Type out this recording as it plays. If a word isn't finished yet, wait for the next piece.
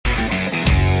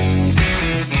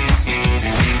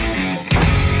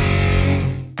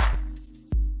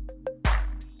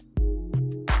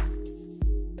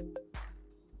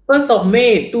1st of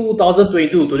May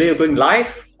 2022. Today we're going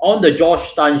live on the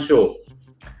Josh Tan Show.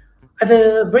 I have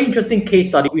a very interesting case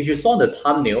study which you saw in the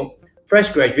thumbnail.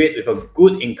 Fresh graduate with a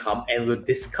good income, and we'll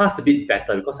discuss a bit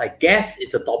better because I guess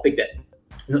it's a topic that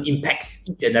impacts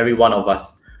each and every one of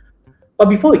us. But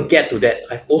before we get to that,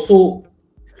 I've also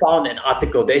found an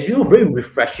article that is very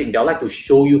refreshing that I'd like to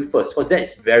show you first, because that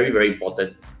is very, very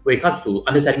important when it comes to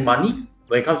understanding money,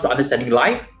 when it comes to understanding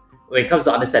life, when it comes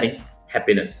to understanding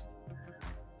happiness.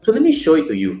 So let me show it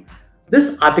to you.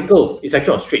 This article is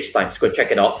actually on Straits Times. Go check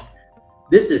it out.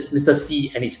 This is Mr.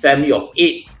 C and his family of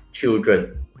 8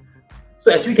 children.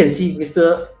 So as we can see,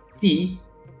 Mr. C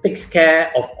takes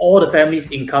care of all the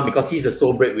family's income because he's the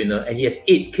sole breadwinner and he has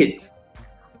 8 kids.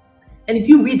 And if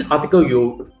you read the article,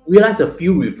 you'll realize a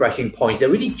few refreshing points that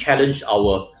really challenge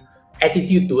our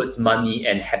attitude towards money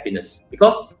and happiness.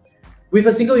 Because with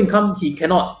a single income, he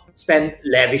cannot spend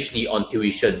lavishly on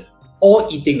tuition or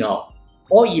eating out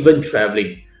or even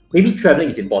traveling. Maybe traveling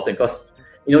is important because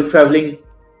traveling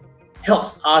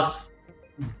helps us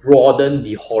broaden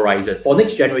the horizon. For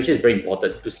next generation, it's very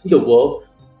important to see the world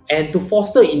and to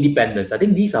foster independence. I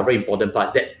think these are very important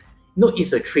parts that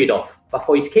it's a trade-off. But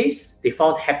for his case, they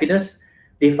found happiness.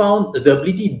 They found the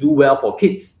ability to do well for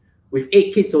kids, with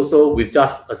 8 kids also, with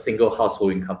just a single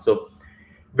household income. So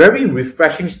very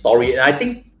refreshing story. And I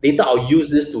think later I'll use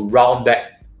this to round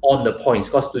back on the points,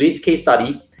 because today's case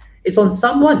study is on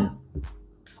someone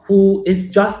who is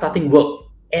just starting work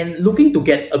and looking to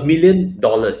get $1 million.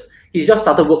 He's just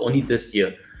started work only this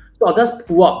year. So I'll just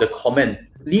pull up the comment,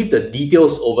 leave the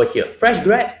details over here. Fresh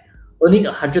grad, earning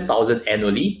 $100,000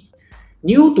 annually,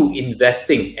 new to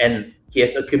investing, and he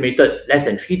has accumulated less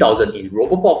than $3,000 in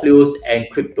robo portfolios and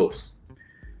cryptos.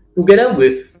 Together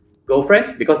with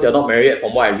girlfriend, because they're not married yet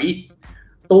from what I read,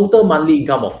 total monthly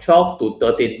income of $12,000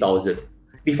 to $13,000.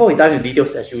 Before we dive into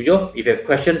details, as usual, if you have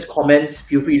questions, comments,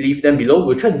 feel free to leave them below.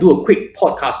 We'll try to do a quick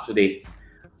podcast today.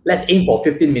 Let's aim for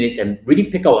 15 minutes and really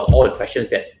pick out all the questions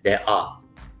that there are.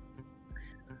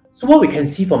 So what we can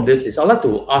see from this is, I'd like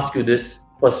to ask you this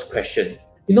first question.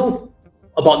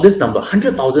 About this number,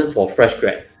 100,000 for fresh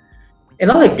grad.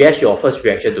 And I'd like to guess your first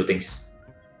reaction to things.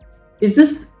 Is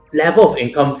this level of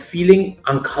income feeling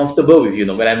uncomfortable with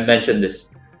you when I mentioned this?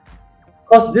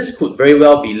 Because this could very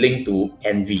well be linked to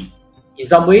envy. In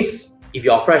some ways, if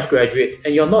you're a fresh graduate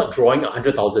and you're not drawing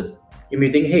 100,000, you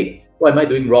may think, hey, what am I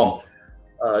doing wrong?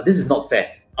 This is not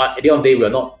fair. At the end of the day, we're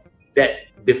not that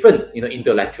different,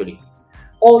 intellectually.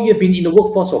 Or you've been in the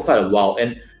workforce for quite a while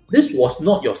and this was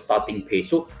not your starting pay.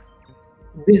 So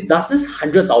does this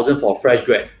 100,000 for a fresh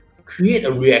grad create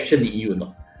a reaction in you or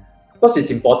not? Because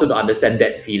it's important to understand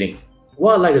that feeling.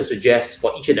 What I'd like to suggest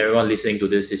for each and everyone listening to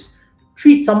this is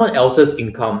treat someone else's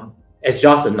income as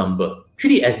just a number.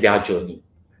 Treat it as their journey.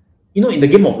 In the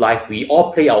game of life, we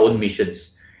all play our own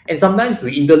missions. And sometimes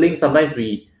we interlink, sometimes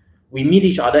we meet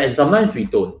each other, and sometimes we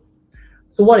don't.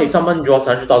 So what if someone draws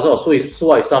 100,000 or so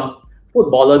what if some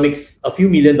footballer makes a few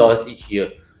 $1 million each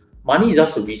year? Money is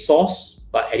just a resource,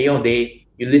 but at the end of the day,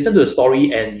 you listen to the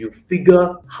story and you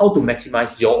figure how to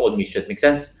maximize your own mission. Make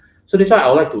sense? So that's why I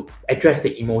would like to address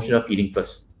the emotional feeling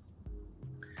first.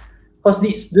 Because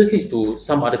this leads to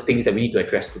some other things that we need to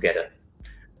address together.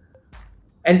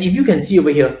 And if you can see over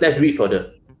here, let's read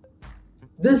further.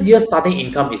 This year's starting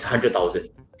income is 100,000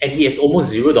 and he has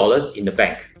almost $0 in the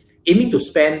bank, aiming to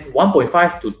spend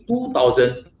 1.5 to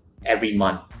 2,000 every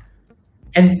month.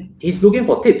 And he's looking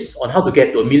for tips on how to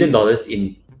get to $1 million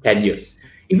in 10 years.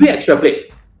 If we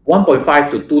extrapolate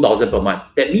 1.5 to 2,000 per month,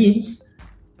 that means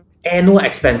annual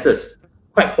expenses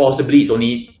quite possibly is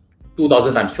only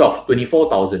 2,000 times 12,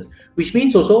 24,000, which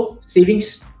means also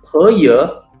savings per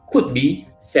year could be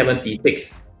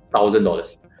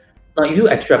 $76,000. Now, if you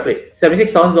extrapolate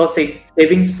 $76,000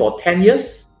 savings for 10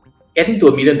 years, getting to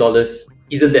 $1 million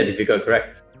isn't that difficult,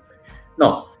 correct?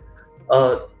 Now,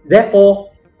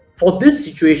 therefore, for this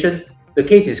situation, the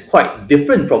case is quite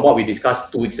different from what we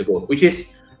discussed 2 weeks ago, which is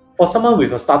for someone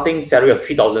with a starting salary of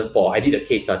 $3,004, I did a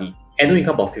case study, annual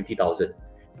income of $50,000.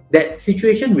 That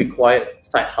situation required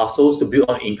side hustles to build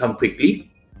on income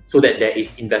quickly so that there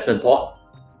is investment pot.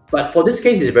 But for this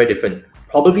case, it's very different.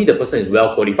 Probably the person is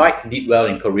well qualified, did well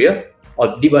in career,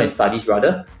 or did well in studies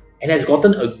rather, and has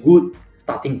gotten a good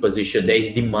starting position that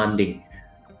is demanding.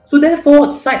 So therefore,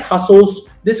 side hustles,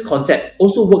 this concept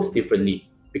also works differently,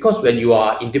 because when you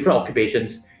are in different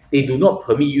occupations, they do not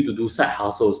permit you to do side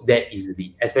hustles that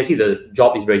easily, especially the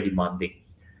job is very demanding.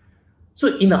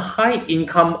 So in a high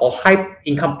income or high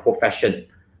income profession,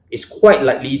 it's quite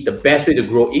likely the best way to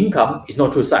grow income is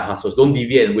not through side hustles. Don't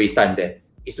deviate and waste time there.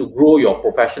 Is to grow your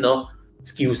professional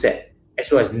skill set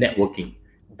as well as networking.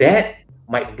 That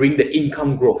might bring the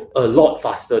income growth a lot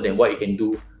faster than what you can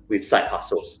do with side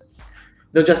hustles.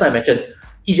 Now, just like I mentioned,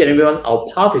 each and everyone, our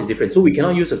path is different, so we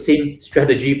cannot use the same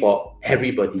strategy for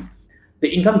everybody. The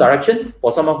income direction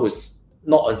for someone who's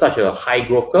not on such a high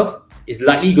growth curve is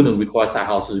likely going to require side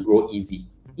hustles to grow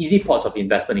easy pots of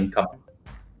investment income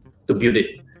to build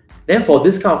it. Then for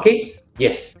this kind of case,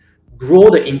 yes, grow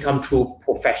the income through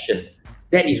profession.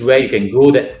 That is where you can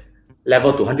grow that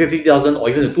level to 150,000 or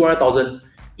even to 200,000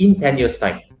 in 10 years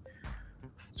time.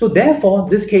 So therefore,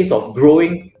 this case of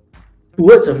growing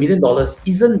towards $1 million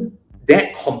isn't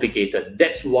that complicated.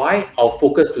 That's why I'll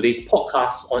focus today's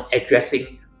podcast on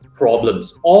addressing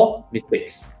problems or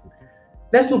mistakes.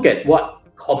 Let's look at what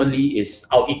commonly is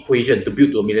our equation to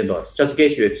build to $1 million. Just in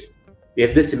case you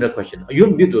have this similar question. Are you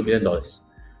going to build to $1 million?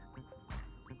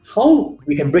 How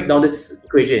we can break down this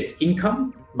equation is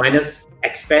income minus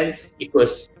expense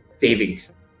equals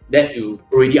savings. That you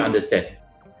already understand.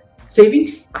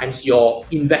 Savings times your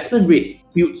investment rate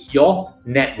builds your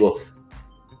net worth.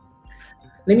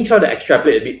 Let me try to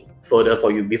extrapolate a bit further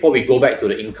for you before we go back to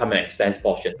the income and expense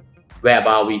portion,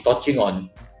 whereby we're touching on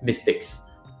mistakes.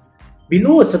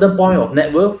 Below a certain point of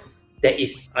net worth, there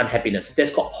is unhappiness. That's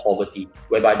called poverty,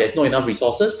 whereby there's not enough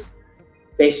resources.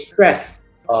 There's stress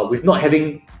with not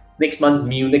having next month's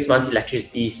meal, next month's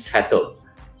electricity settled.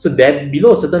 So then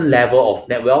below a certain level of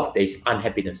net wealth, there is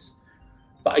unhappiness.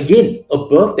 But again,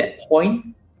 above that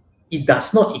point, it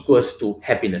does not equal to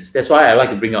happiness. That's why I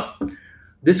like to bring up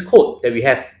this quote that we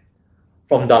have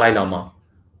from Dalai Lama.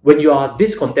 When you are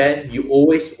discontent, you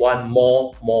always want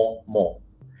more.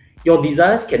 Your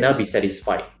desires cannot be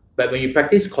satisfied. But when you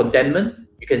practice contentment,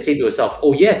 you can say to yourself,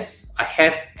 oh yes, I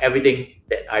have everything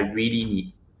that I really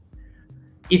need.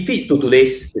 It fits to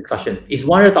today's discussion. Is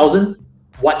 100,000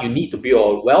 what you need to build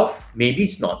your wealth? Maybe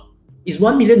it's not. Is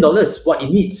 $1 million what it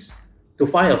needs to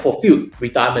find a fulfilled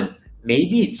retirement?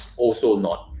 Maybe it's also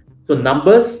not. So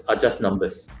numbers are just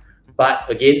numbers. But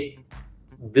again,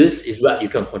 this is what you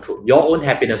can control. Your own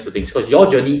happiness to things, because your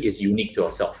journey is unique to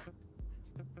yourself.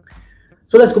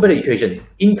 So let's go back to the equation.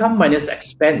 Income minus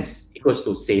expense equals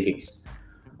to savings.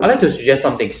 I'd like to suggest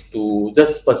some things to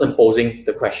this person posing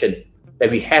the question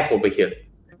that we have over here.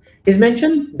 He's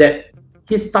mentioned that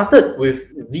he started with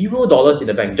 $0 in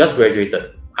the bank, just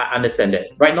graduated. I understand that.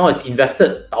 Right now, he's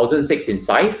invested $1,600 in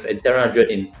SIFE and $700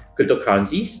 in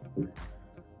cryptocurrencies.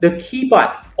 The key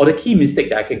part or the key mistake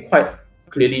that I can quite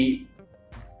clearly,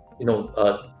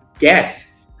 guess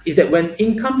is that when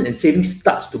income and savings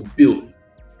starts to build,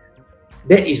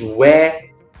 that is where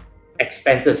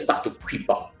expenses start to creep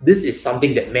up. This is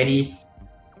something that many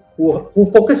who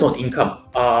focus on income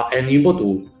are unable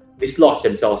to dislodge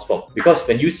themselves from. Because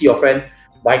when you see your friend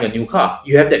buying a new car,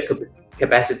 you have that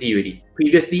capacity already.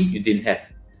 Previously, you didn't have.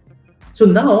 So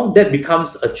now that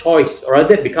becomes a choice, or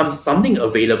that becomes something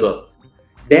available.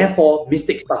 Therefore,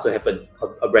 mistakes start to happen.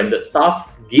 A branded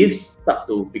stuff, gifts starts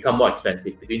to become more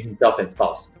expensive between himself and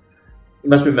spouse. You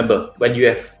must remember, when you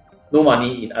have no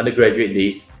money in undergraduate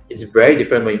days, it's very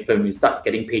different when you start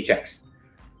getting paychecks.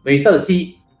 When you start to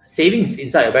see savings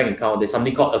inside your bank account, there's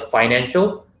something called a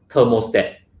financial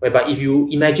thermostat, whereby if you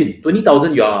imagine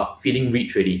 20,000, you are feeling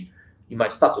rich already, you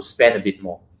might start to spend a bit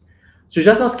more. So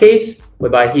just last case,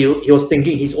 whereby he was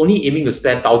thinking he's only aiming to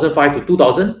spend 1,500 to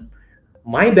 2,000,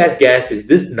 my best guess is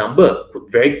this number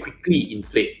could very quickly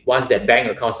inflate once that bank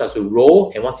account starts to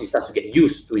roll and once he starts to get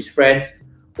used to his friends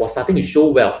who are starting to show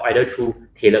wealth either through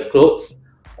tailored clothes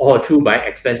or through buying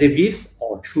expensive gifts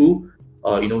or through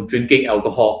drinking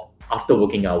alcohol after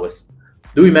working hours.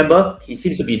 Do remember, he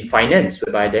seems to be in finance,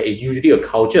 whereby there is usually a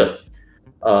culture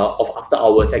of after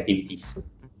hours activities.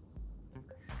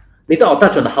 Later, I'll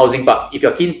touch on the housing part. If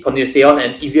you're keen, continue to stay on.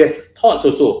 And if you have thoughts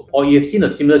also, or you have seen a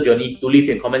similar journey, do leave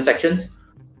in comment sections.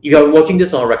 If you're watching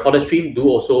this on a recorded stream, do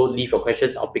also leave your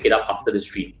questions. I'll pick it up after the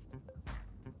stream.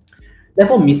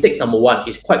 Therefore, mistakes number one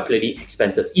is quite clearly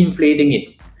expenses, inflating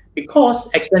it.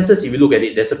 Because expenses, if you look at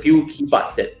it, there's a few key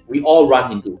parts that we all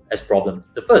run into as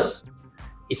problems. The first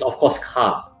is, of course,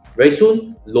 car. Very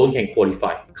soon, loan can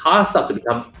qualify. Car starts to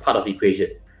become part of the equation.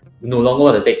 You no longer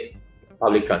want to take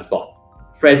public transport.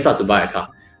 Friends start to buy a car.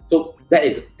 So that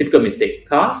is a typical mistake.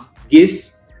 Cars,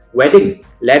 gifts, wedding.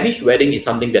 Lavish wedding is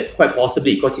something that quite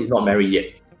possibly, because he's not married yet,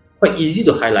 quite easy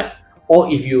to highlight.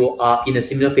 Or if you are in a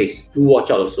similar phase, do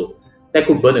watch out also. That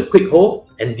could burn a quick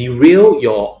hole and derail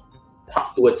your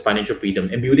path towards financial freedom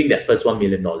and building that first $1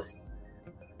 million.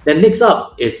 Then next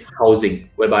up is housing,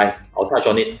 whereby I'll touch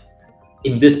on it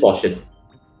in this portion.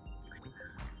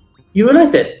 You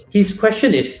realize that his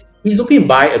question is, he's looking to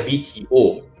buy a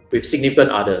BTO with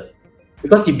significant other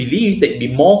because he believes that it'd be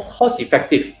more cost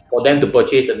effective for them to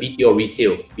purchase a BTO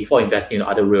resale before investing in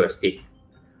other real estate.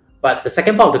 But the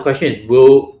second part of the question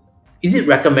is it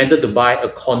recommended to buy a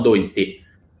condo instead?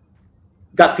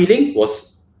 Gut feeling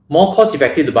was more cost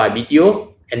effective to buy a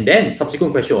BTO, and then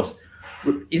subsequent question was,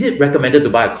 is it recommended to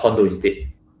buy a condo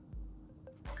instead?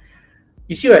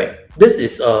 You see, right, this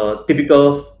is a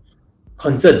typical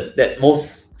concern that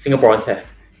most Singaporeans have.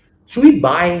 Should we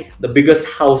buy the biggest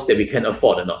house that we can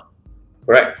afford or not?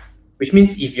 Correct? Which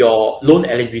means if your loan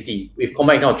eligibility with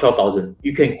combined income of 12,000,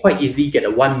 you can quite easily get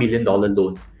a $1 million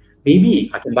loan.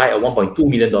 Maybe I can buy a $1.2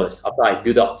 million after I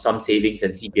build up some savings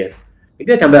and CPF.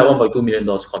 Maybe I can buy a $1.2 million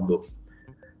condo.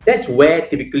 That's where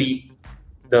typically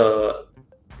the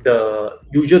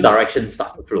usual direction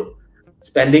starts to flow.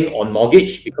 Spending on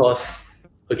mortgage because,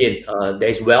 again, there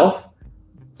is wealth,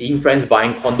 seeing friends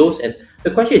buying condos. And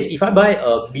the question is, if I buy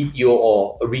a BTO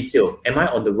or a resale, am I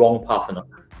on the wrong path or not?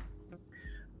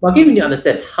 But again, we need to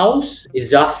understand, house is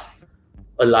just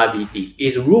a liability.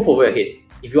 It's a roof over your head.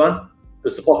 If you want to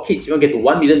support kids, you want to get to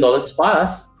 $1 million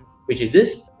fast, which is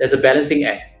this, there's a balancing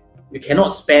act. You cannot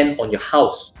spend on your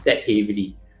house that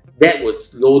heavily. That will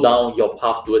slow down your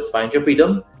path towards financial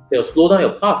freedom. That will slow down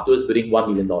your path towards building $1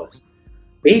 million.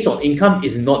 Based on income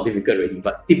is not difficult really,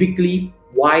 but typically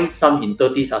why some in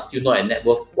 30s are still not at net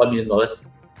worth $1 million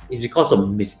is because of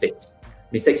mistakes.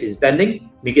 Mistakes in spending,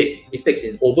 mistakes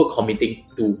in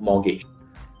overcommitting to mortgage.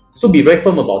 So be very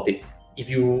firm about it. If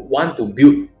you want to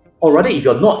build, or rather if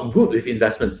you're not good with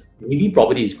investments, maybe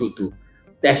property is good to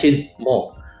stash in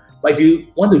more. But if you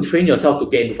want to train yourself to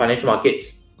get into financial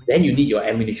markets, then you need your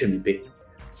ammunition repaid.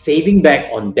 Saving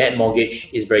back on that mortgage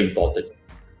is very important.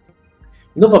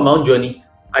 You know, from my own journey,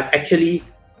 I've actually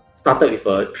started with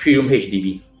a 3-room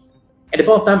HDB. At the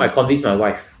point of time, I convinced my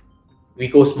wife, we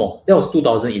go small. That was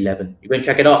 2011. You can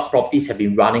check it out. Properties have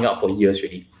been running up for years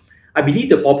already. I believe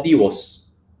the property was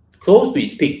close to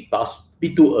its peak, but it's a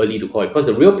bit too early to call it because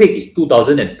the real peak is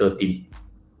 2013.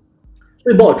 So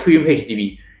we bought a 3-room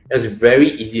HDB. It was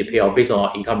very easy to pay off based on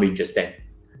our income ranges then.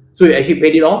 So we actually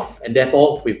paid it off, and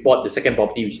therefore we've bought the second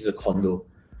property, which is a condo.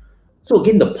 So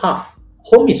again, the path.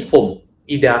 Home is home.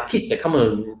 If there are kids that come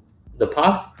on the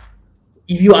path,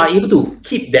 if you are able to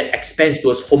keep that expense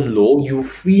towards home low, you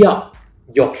free up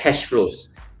your cash flows.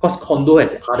 Because condo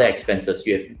has other expenses.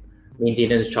 You have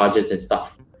maintenance charges and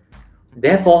stuff.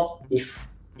 Therefore, if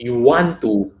you want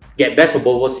to get best of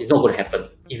both worlds, it's not going to happen.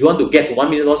 If you want to get to $1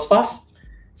 million fast,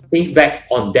 save back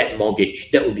on that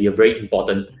mortgage. That would be a very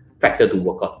important factor to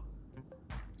work on.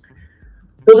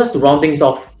 So just to round things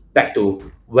off, back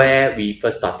to where we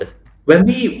first started. When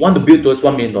we want to build towards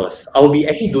 $1 million, I will be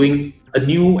actually doing a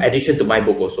new addition to my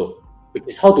book also, which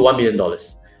is How to $1 Million.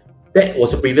 That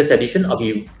was a previous edition. I'll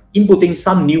be inputting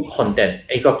some new content.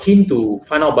 And if you're keen to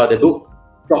find out about the book,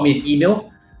 drop me an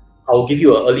email. I'll give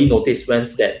you an early notice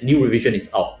once that new revision is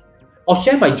out. I'll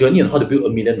share my journey on how to build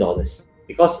 $1 million.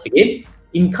 Because again,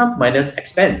 income minus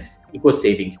expense equals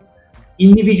savings.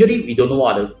 Individually, we don't know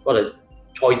what are the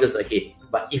choices ahead.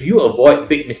 But if you avoid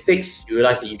big mistakes, you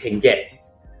realize that you can get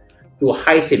to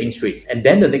high savings rates. And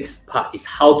then the next part is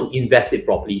how to invest it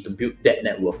properly to build that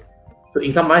net worth. So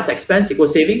income minus expense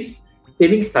equals savings.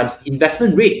 Savings times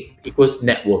investment rate equals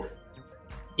net worth.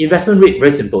 Investment rate,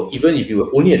 very simple. Even if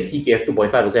you only have CPF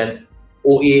 2.5%,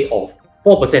 OA or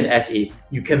 4% SA,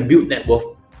 you can build net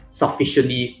worth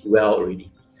sufficiently well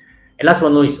already. And last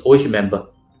one is always remember,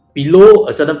 below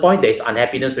a certain point, there is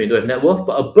unhappiness when you don't have net worth,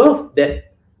 but above that,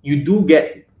 you do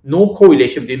get no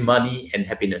correlation between money and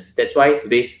happiness. That's why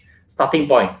today's starting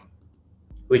point,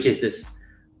 which is this,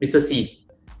 Mr. C.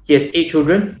 He has 8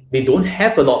 children. They don't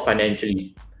have a lot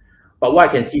financially. But what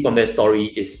I can see from their story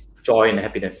is joy and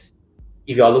happiness.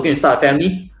 If you are looking to start a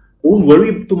family, don't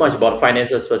worry too much about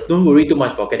finances first. Don't worry too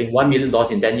much about getting $1 million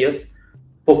in 10 years.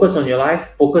 Focus on your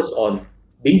life. Focus on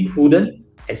being prudent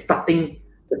and starting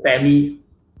the family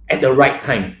at the right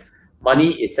time.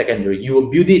 Money is secondary. You will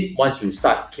build it once you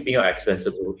start keeping your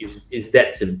expenses low. It's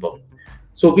that simple.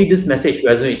 So hopefully this message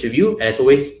resonates with you. And as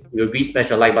always, you'll smash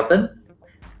the like button.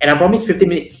 And I promise 15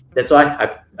 minutes. That's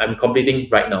why I'm completing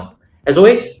right now. As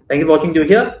always, thank you for watching till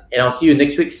here. And I'll see you in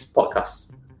next week's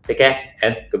podcast. Take care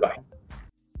and goodbye.